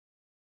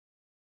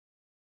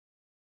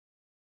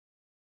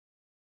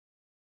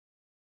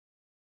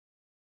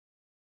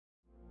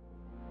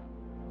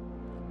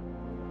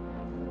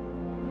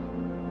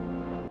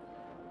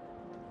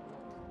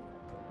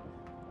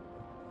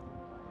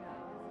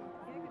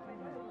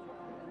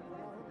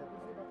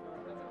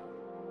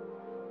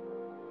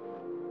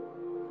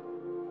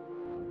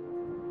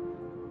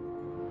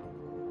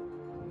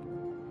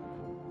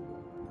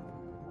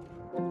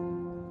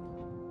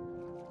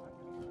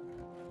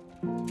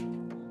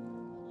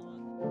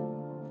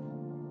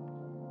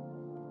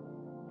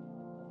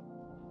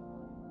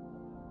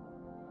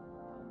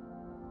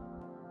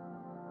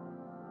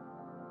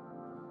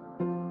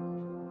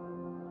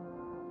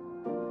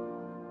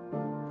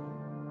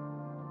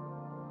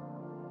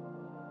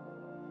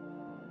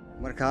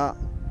marka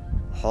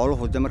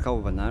xooluhu marka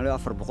uu badnaan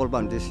 400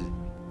 baan deesi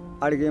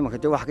ariga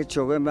marka wax ka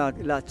jooga ma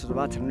ilaa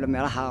 70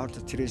 meelaha horta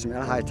tiriis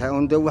meelaha ay tahay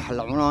oo wax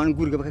la cuno aan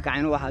guriga ka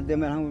kacayno waxa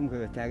meelaha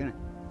umka taagana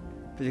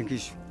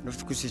filinkiisu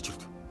naftu ku sii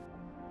jirto.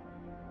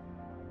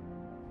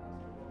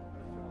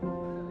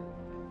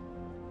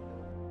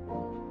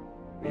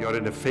 We are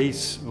in a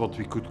phase what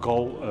we could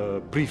call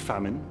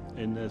pre-famine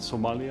in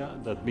Somalia.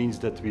 That means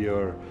that we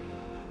are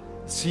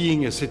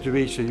seeing a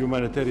situation,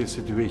 humanitarian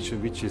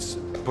situation, which is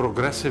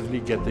progressively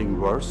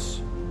getting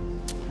worse.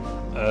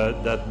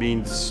 That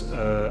means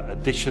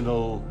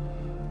additional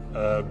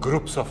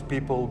groups of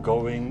people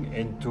going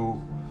into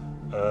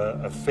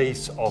a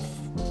phase of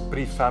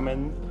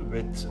pre-famine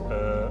with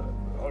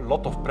a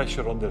lot of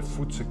pressure on their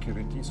food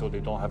security, so they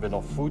don't have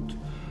enough food.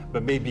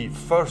 But maybe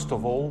first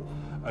of all,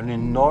 an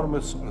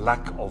enormous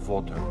lack of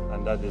water,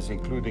 and that is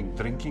including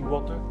drinking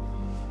water,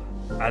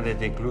 and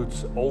it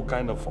includes all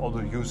kind of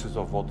other uses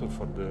of water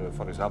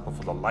for example,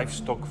 for the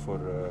livestock, for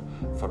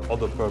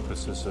other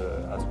purposes,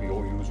 as we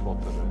all use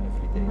water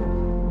every day.